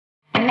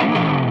Hi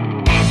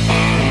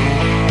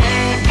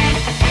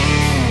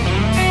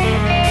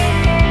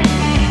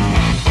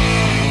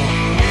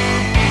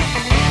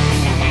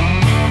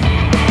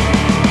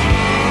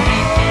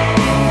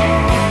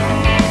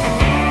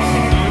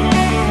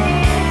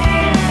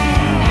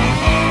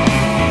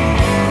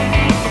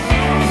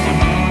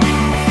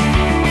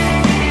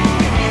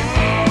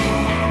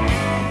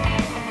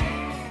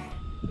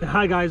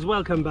guys,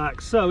 welcome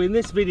back. So in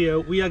this video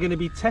we are going to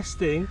be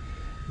testing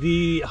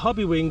the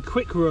Hobbywing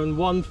Quick Run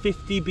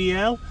 150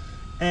 BL.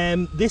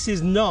 This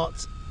is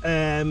not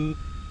a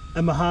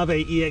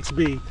Mojave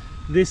EXB.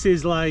 This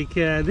is like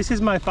this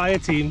is my fire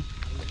team,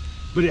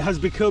 but it has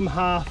become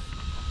hybrid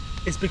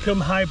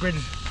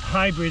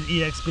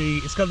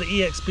EXB. It's got the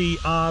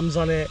EXB arms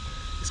on it.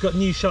 It's got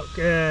new shock,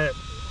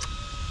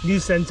 new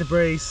center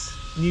brace,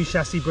 new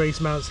chassis brace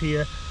mounts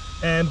here.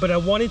 But I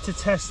wanted to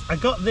test. I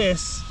got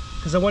this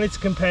because I wanted to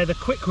compare the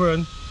Quick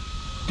Run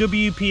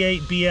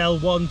WP8 BL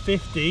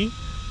 150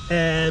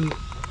 and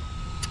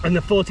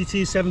the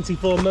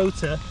 4274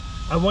 motor.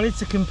 I wanted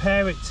to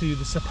compare it to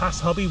the Surpass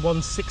Hobby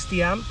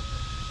 160 amp.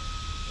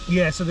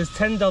 Yeah, so there's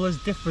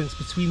 $10 difference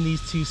between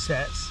these two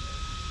sets,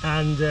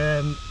 and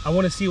I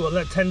want to see what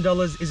that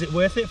 $10, is it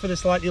worth it for the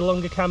slightly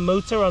longer cam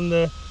motor on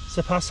the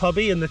Surpass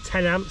Hobby and the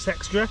 10 amps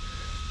extra?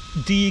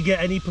 Do you get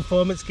any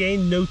performance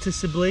gain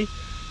noticeably?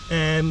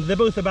 They're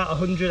both about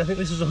 100. I think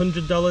this was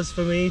 $100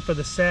 for me for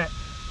the set,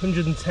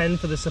 110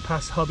 for the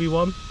Surpass Hobby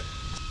one.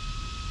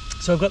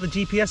 So I've got the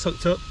GPS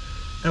hooked up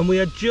and we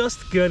are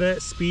just gonna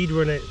speed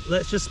run it.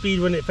 Let's just speed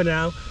run it for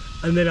now,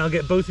 and then I'll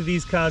get both of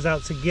these cars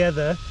out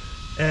together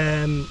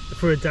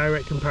for a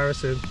direct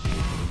comparison.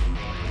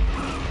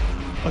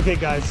 Okay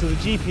guys, so the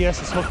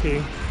GPS is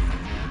hooking.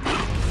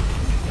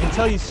 I can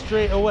tell you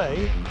straight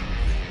away,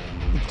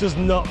 it does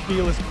not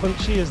feel as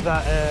punchy as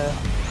that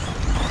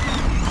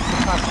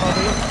Surpass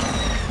Hobby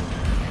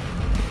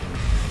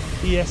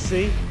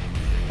ESC.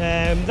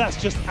 That's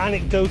just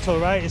anecdotal,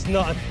 right? It's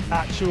not an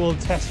actual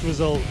test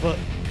result, but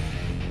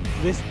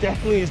this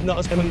definitely is not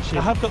as punchy.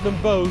 I have got them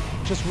both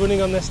just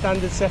running on their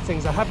standard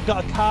settings. I have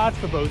got a card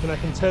for both and I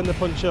can turn the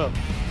punch up,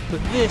 but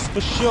this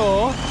for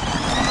sure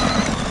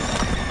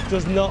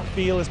does not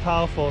feel as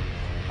powerful.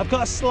 I've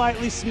got a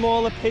slightly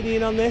small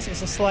opinion on this.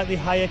 It's a slightly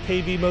higher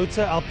kV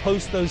motor. I'll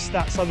post those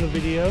stats on the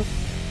video.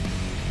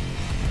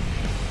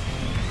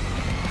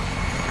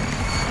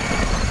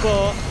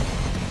 But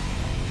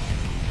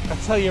I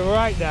tell you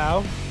right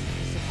now, the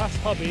Surpass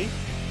Hobby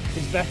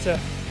is better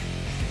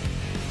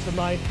to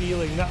my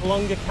feeling. That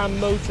longer cam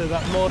motor,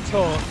 that more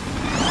torque,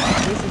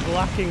 this is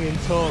lacking in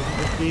torque, you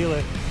can feel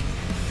it.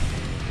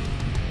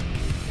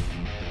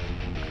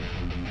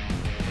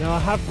 Now I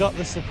have got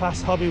the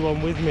Surpass Hobby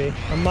one with me.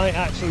 I might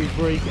actually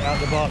break it out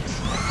the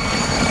box.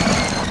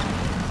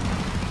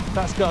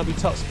 That's got to be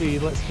top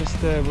speed. Let's just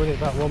run it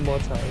back one more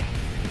time.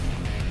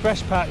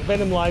 Fresh pack,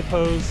 Venom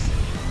lipos.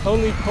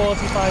 Only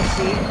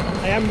 45C.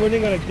 I am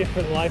running on a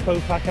different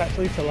lipo pack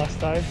actually to last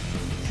time,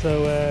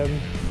 so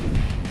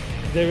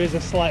there is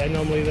a slight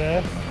anomaly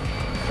there.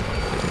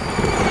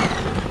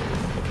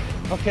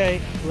 Okay,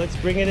 let's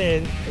bring it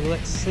in and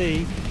let's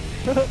see.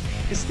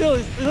 It's still,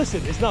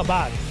 listen, it's not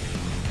bad. It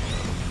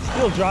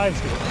still drives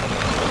good.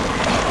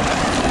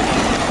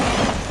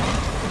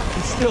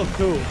 It's still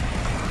cool.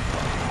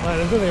 Like,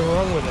 there's nothing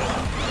wrong with it.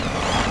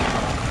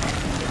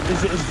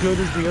 Is it as good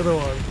as the other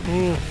one?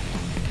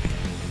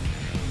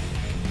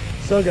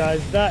 So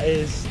guys, that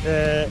is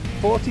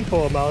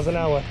 44 miles an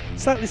hour.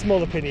 Slightly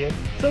small opinion.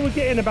 So we're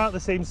getting about the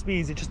same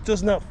speeds. It just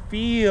does not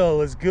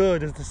feel as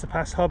good as the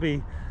Surpass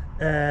Hobby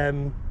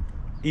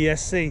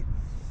ESC.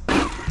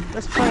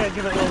 Let's try it,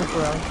 give it a look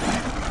around.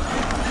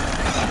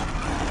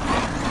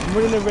 I'm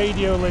running the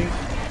radio link,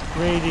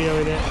 radio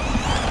in it.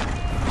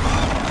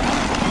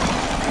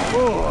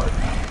 Oh,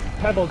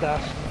 pebble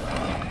dash.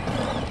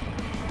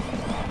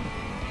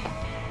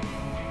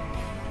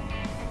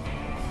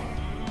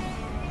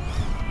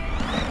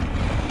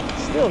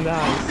 Still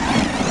nice.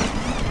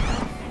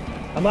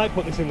 I might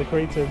put this in the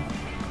Creighton.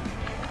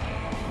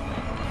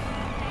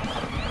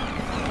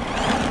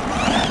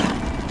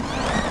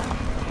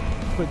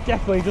 But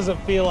definitely doesn't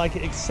feel like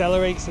it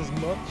accelerates as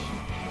much.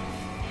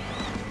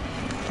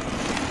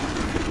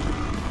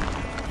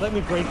 Let me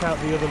break out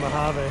the other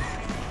Mojave.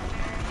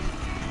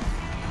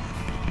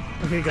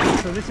 Okay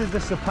guys, so this is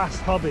the Surpass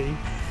Hobby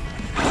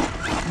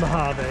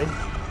Mojave.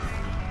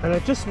 And I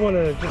just want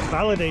to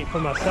validate for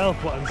myself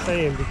what I'm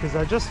saying, because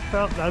I just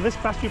felt that this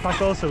battery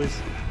pack also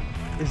is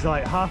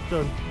like half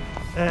done.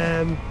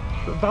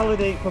 But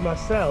validate for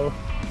myself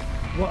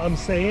what I'm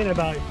saying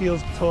about it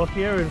feels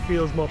torquier and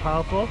feels more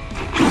powerful.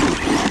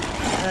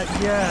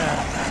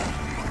 Yeah,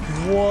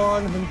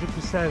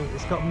 100%.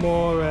 It's got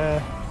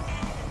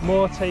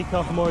more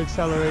takeoff, more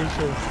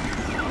acceleration.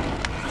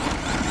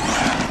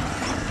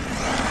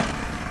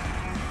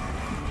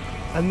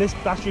 And this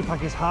battery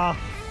pack is half.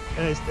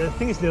 I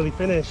think it's nearly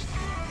finished.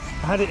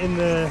 I had it in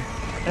the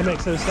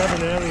MX-07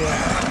 earlier.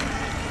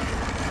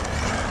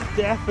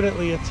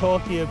 Definitely a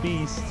torquier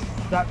beast.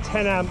 That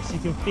 10 amps, you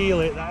can feel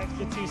it. That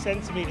extra 2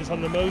 centimeters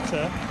on the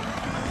motor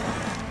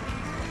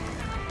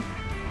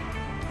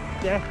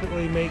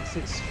definitely makes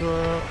it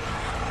strong.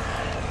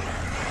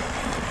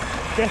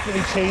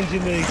 Definitely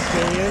changing the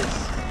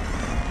experience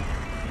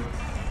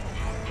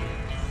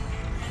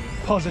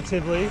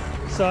positively.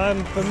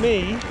 So for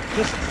me,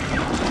 just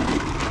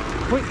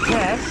quick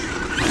test.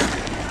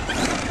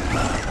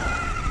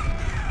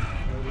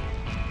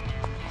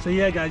 So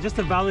yeah guys, just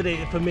to validate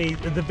it for me,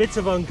 the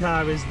Vitavon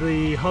car is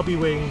the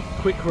Hobbywing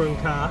quick run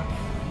car,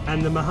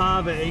 and the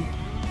Mojave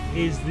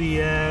is the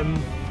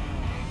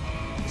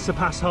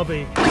Surpass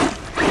Hobby.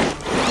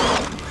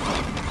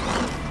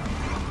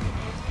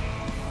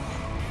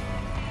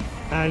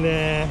 And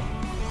the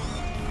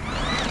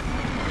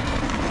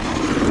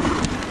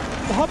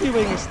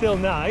Hobbywing is still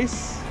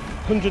nice,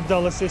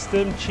 $100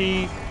 system,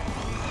 cheap,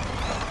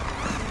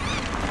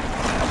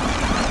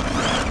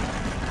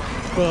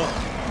 but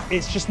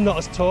it's just not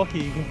as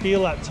torquey. You can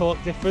feel that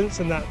torque difference,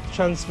 and that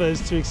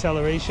transfers to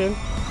acceleration.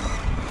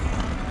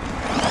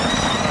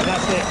 And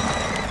that's it.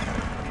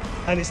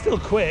 And it's still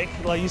quick.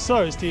 Like you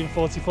saw, it's doing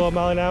 44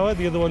 mile an hour,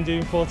 the other one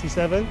doing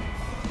 47.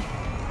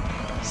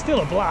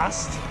 Still a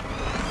blast.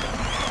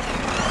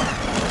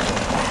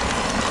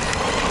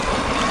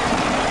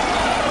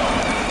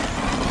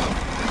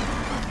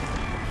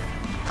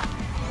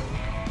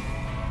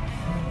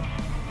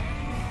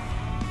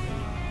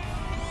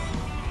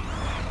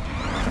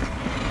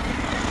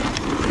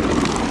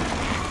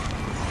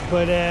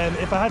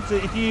 But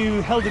if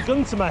you held a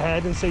gun to my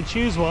head and say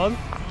choose one,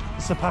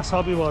 it's the Surpass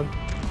Hobby one.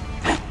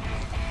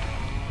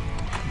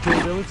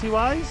 Durability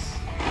wise.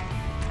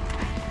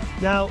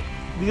 Now,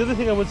 the other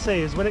thing I would say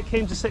is when it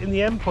came to setting the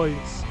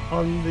endpoints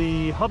on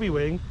the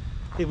Hobbywing,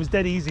 it was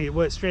dead easy, it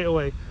worked straight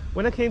away.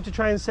 When I came to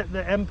try and set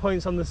the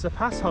endpoints on the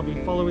Surpass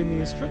Hobby following the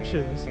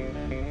instructions,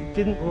 it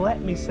didn't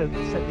let me set the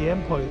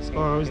endpoints,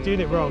 or I was doing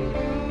it wrong.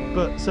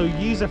 But so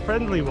user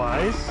friendly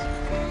wise,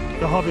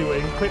 the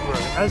Hobbywing quick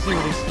run, as you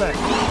would expect.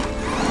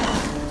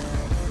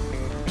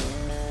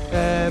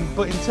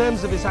 But in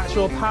terms of its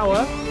actual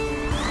power,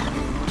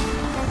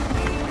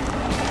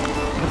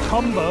 the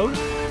combo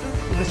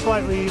with a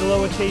slightly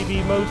lower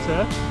kV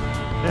motor,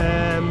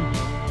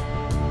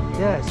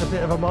 yeah, it's a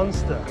bit of a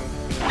monster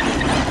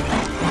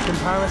in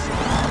comparison.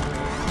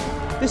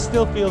 This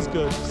still feels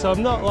good, so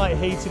I'm not like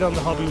hating on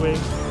the Hobbywing.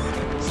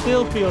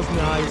 Still feels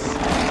nice.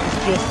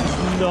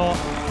 It's not,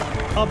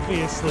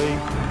 obviously,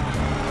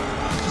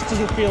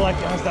 doesn't feel like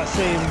it has that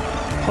same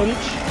punch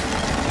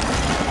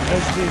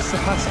as the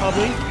Surpass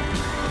Hobby.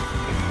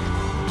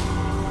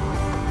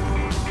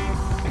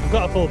 I've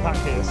got a full pack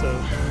here, so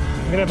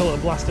I'm gonna have a little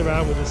blast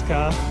around with this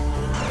car.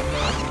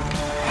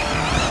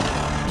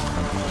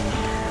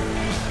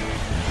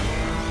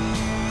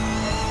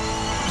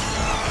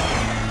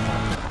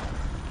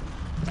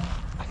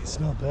 I can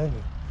smell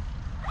burning.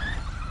 I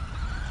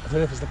don't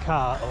know if it's the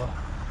car or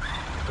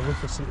the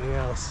whiff of something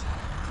else.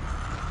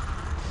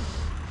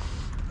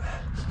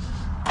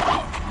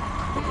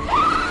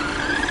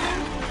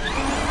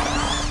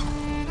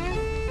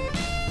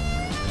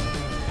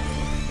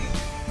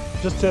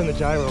 Just turn the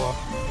gyro off.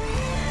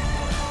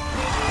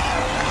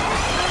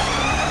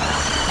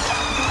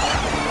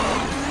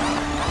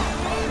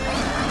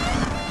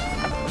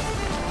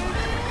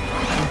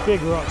 Some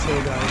big rocks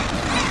here, guys.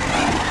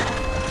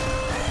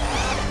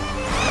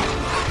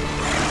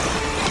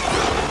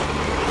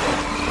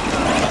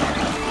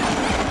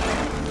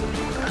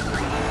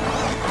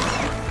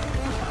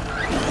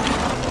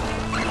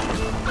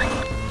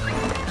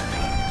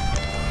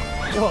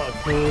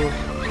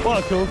 What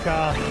a cool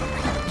car.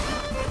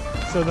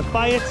 So the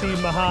Fire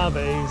Team Mojave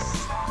is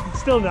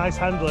still nice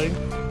handling.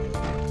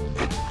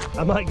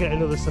 I might get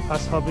another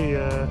Surpass Hobby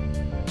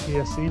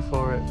ESC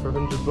for it for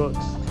 $100.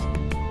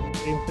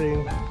 Same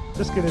thing.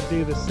 Just going to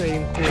do the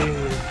same thing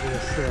with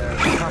this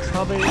Surpass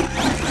Hobby.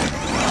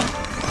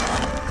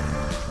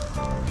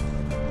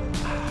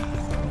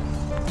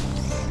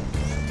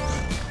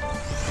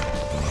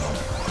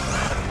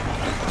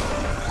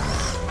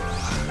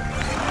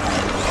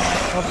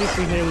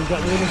 Obviously here we've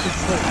got limited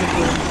selection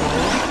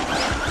control.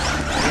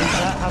 Is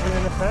that having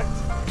an effect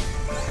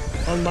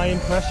on my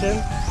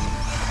impression?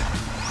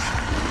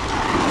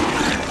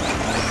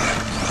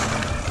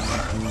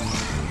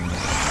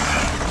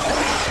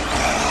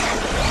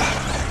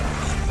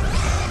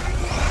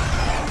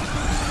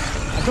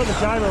 I've got the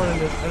gyro on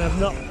it and I've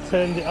not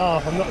turned it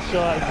off. I'm not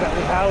sure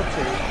exactly how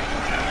to.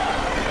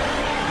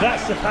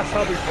 That's the Surpass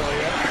Hobby for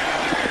you.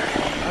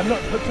 I'm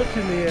not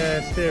touching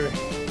the steering.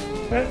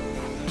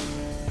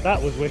 That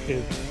was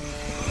wicked.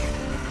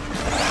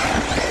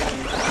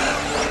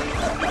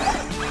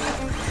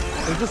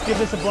 We'll just give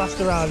this a blast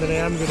around and I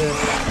am going to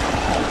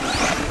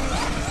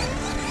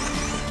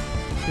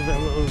give it a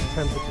little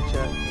temperature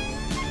check.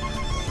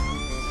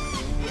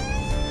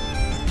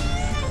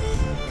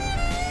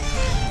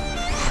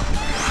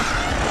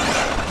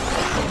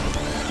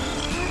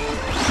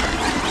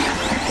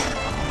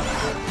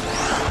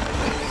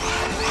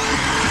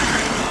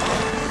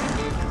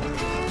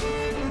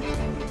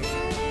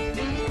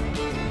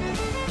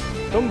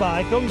 Come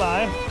by, come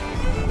by.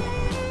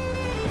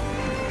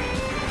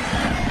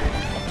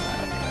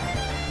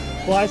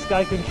 Fly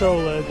Sky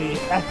controller, the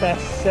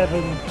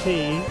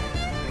FS7P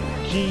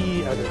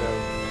G, I don't know,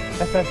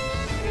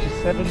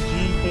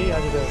 FS7GP, I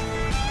don't know.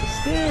 The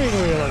steering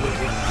wheel on it is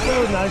so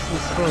nicely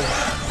spun.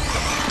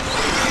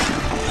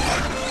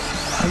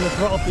 And the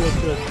throttle feels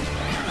good.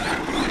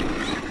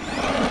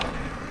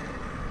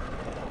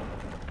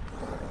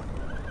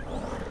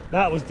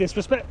 That was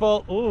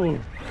disrespectful. Ooh.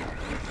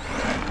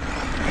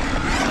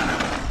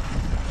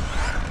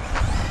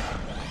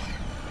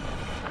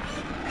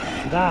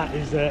 That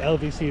is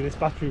LVC, this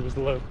battery was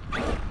low.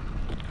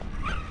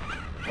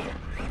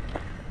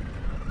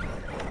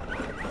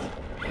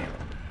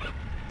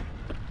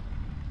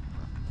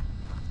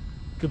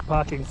 Good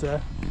parking,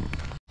 sir.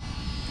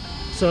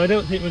 So I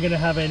don't think we're going to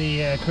have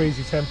any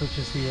crazy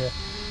temperatures here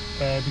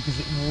because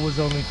it was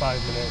only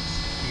 5 minutes.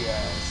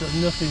 Yeah, so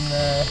nothing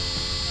there.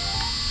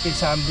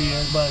 It's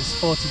ambient, well it's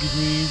 40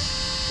 degrees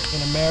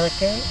in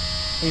America.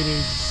 It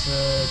is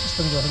just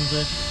under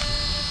 100.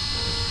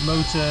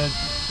 Motor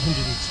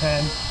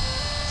 110,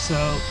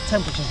 so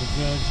temperatures are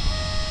good,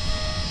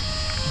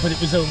 but it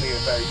was only a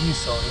very, you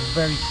saw it was a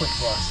very quick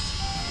blast.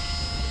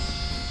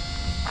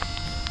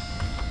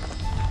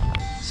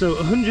 So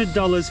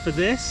 $100 for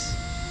this,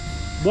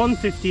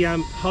 150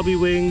 amp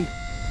Hobbywing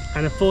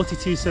and a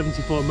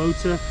 4274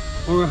 motor,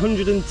 or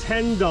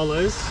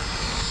 $110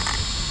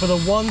 for the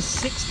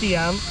 160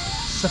 amp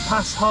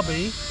Surpass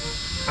Hobby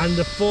and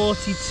the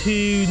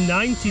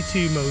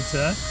 4292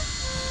 motor.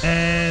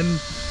 And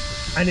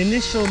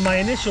my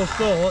initial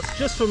thoughts,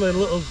 just from a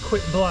little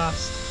quick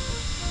blast,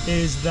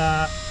 is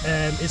that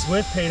it's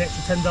worth paying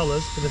extra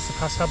 $10 for the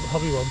Surpass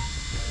Hobby one.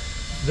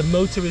 The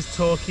motor is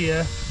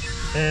torquier.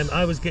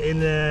 I was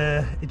getting,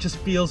 it just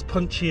feels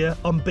punchier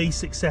on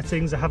basic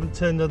settings. I haven't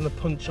turned on the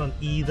punch on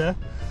either.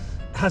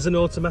 It has an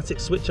automatic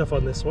switch off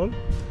on this one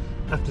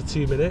after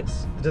 2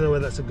 minutes. I don't know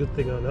whether that's a good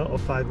thing or not, or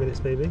 5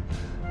 minutes maybe.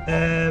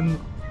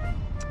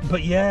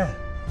 But yeah,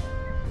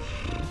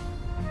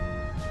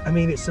 I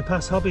mean, it's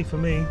Surpass Hobby for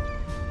me.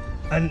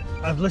 And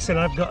listen,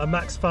 I've got a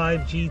Max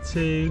 5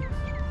 G2,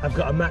 I've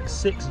got a Max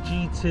 6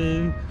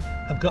 G2,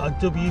 I've got a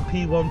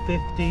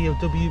WP150, a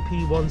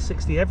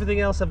WP160, everything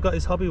else I've got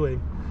is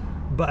Hobbywing.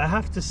 But I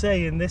have to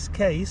say, in this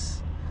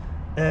case,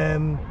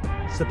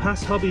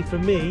 Surpass Hobby for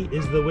me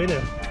is the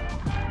winner.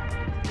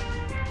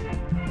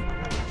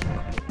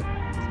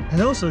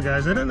 And also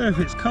guys, I don't know if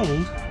it's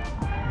cold,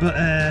 but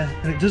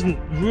and it doesn't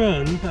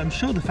run, but I'm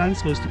sure the fan's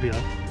supposed to be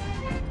on.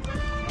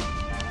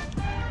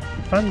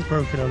 The fan's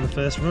broken on the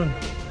first run.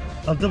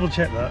 I'll double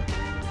check that,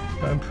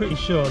 but I'm pretty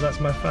sure that's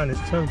my fan is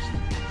toast.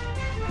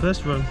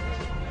 First run.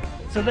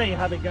 So there you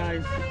have it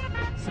guys,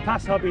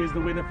 Surpass Hobby is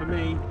the winner for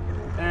me.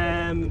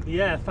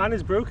 Yeah, fan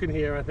is broken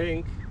here I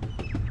think.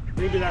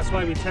 Maybe that's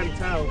why we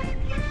tanked out.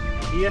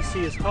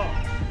 ESC is hot,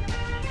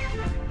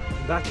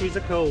 batteries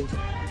are cold.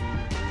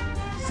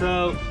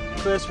 So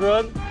first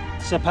run,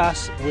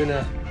 Surpass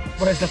winner.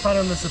 Whereas the fan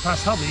on the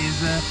Surpass Hobby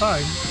is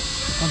fine,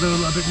 although a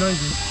little bit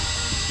noisy.